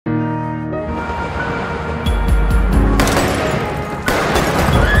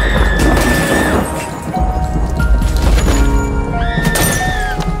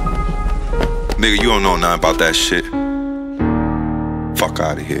Nigga, you don't know nothing about that shit. Fuck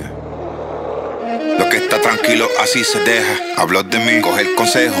out of here. Lo que está tranquilo así se deja. Hablo de mí, coge el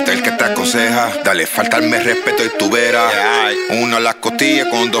consejo del que te aconseja. Dale, fáltame, respeto y tu vera. Uno a las costillas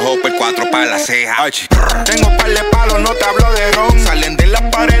con 2 hoppers, 4 para las cejas. Archy. Tengo par de palos, no te hablo de ron. Salen de las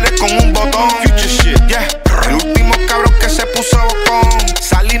paredes con un botón. Future shit, yeah. El último cabron que se puso bocón.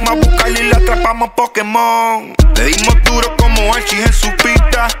 Salimos a buscarlo y le atrapamos Pokémon. Le dimos duro como Archy en su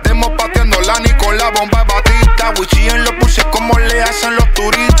pista. Demos pateando Lani con la bomba batista. Wichi en los buses como le hacen los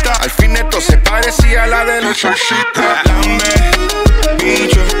turistas. Al fin esto se parecía a la de los chorcitas. Lambe Bi,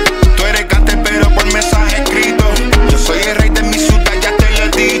 tú eres gante pero por mensaje escrito. Yo soy el rey de mi ciudad, ya te lo he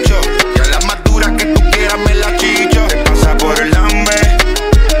dicho. Y a la más dura que tú quieras me la chicho. Te pasa por el Lambe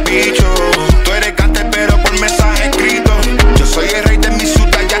Bi, tú eres gante pero por mensaje escrito. Yo soy el rey de mi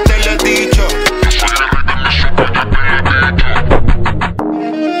ciudad, ya te lo he dicho.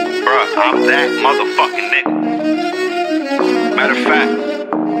 Bruh, I'm that motherfucking nigga. Matter of fact,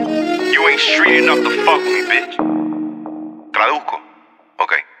 you ain't street enough to fuck with me, bitch. Traduzco.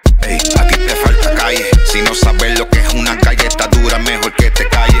 Ok. Ey, a ti te falta calle. Si no sabes lo que es una galleta dura, mejor que te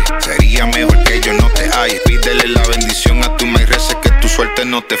calles. Sería mejor que yo no te halle. Pídele la bendición a tu ma y rece que tu suerte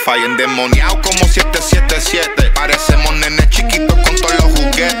no te falle. Endemoniado como 777. Parecemos nenes chiquitos con todos los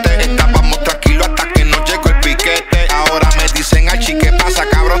juguetes. Estábamos tranquilos hasta que nos llegó el piquete. Ahora me dicen Archy, ¿qué pasa,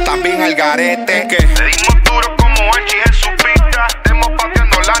 cabrón? También al garete. ¿Qué? Le dimos duro como Archy en su pista. Demos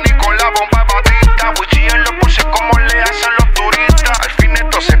pateando Lani con la bomba batista. Wichi en los buses como le hacen los turistas. Al fin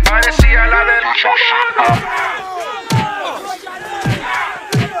esto se parecía a la de los chorcitas.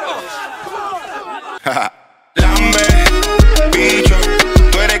 Lambe Bi,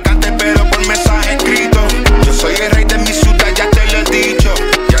 tú eres gante pero por mensaje escrito. Yo soy el rey de mi ciudad, ya te lo he dicho.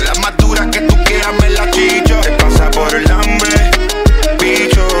 Y a la más dura que tú quieras me la chicho. Te pasa por el Lambe Bi,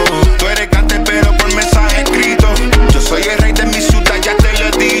 tú eres gante pero por mensaje escrito. Yo soy el rey de mi ciudad, ya te lo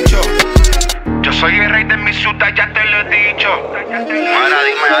he dicho. Yo soy el rey de mi ciudad, ya te lo he dicho. Ahora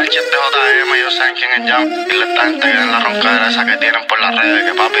dime, Archy, este JM, yo sé quién es Jam. Dile a esta gente que en la roncadera esa que tienen por las redes,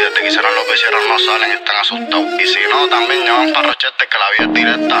 que papi, desde que hicieron lo que hicieron no salen y están asustados. Y si no, también llaman para Rochete, que la vida es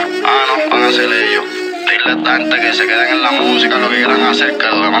directa. Ah, no, van a ser ellos. Dile a esta gente que se queden en la música, lo que quieran hacer, que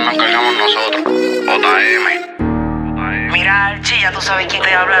lo demás nos encargamos nosotros. JM. Mira, Archy, ya tú sabes quién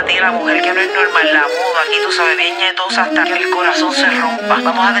te habla a ti, la mujer que no es normal, la muda. Aquí tú sabes, bien ñetosa hasta que el corazón se rompa.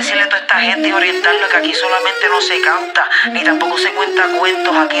 Vamos a decirle a toda esta gente y orientarla que aquí solamente no se canta, ni tampoco se cuenta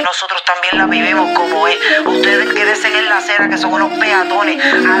cuentos. Aquí nosotros también la vivimos como es. Ustedes quédense en la acera, que son unos peatones.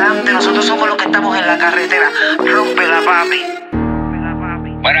 Adelante, nosotros somos los que estamos en la carretera. Rómpela, papi.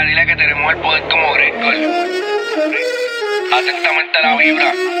 Bueno, dile que tenemos el poder como Gregor. Atentamente la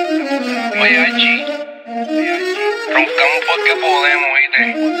vibra. Oye, Archy, roncamos porque podemos, ¿viste?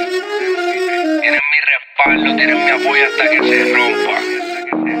 Tienen mi respaldo, tienen mi apoyo hasta que se rompa.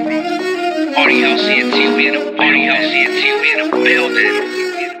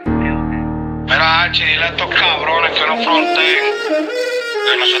 Mira, Archy, dile a estos cabrones que no fronteen,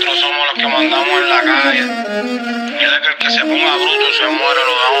 que nosotros somos los que mandamos en la calle. Dile que el que se ponga bruto se muere,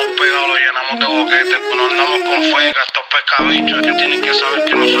 lo damos pegado, lo llenamos de boquete. No andamos con feca, estos pescabichos, que tienen que saber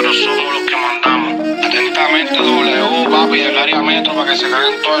que nosotros somos los que mandamos. Atentamente, W, papi, del área metro, para que se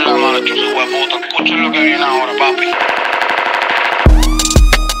caguen todas las manos, chus, hueputa. Escuchen lo que viene ahora, papi.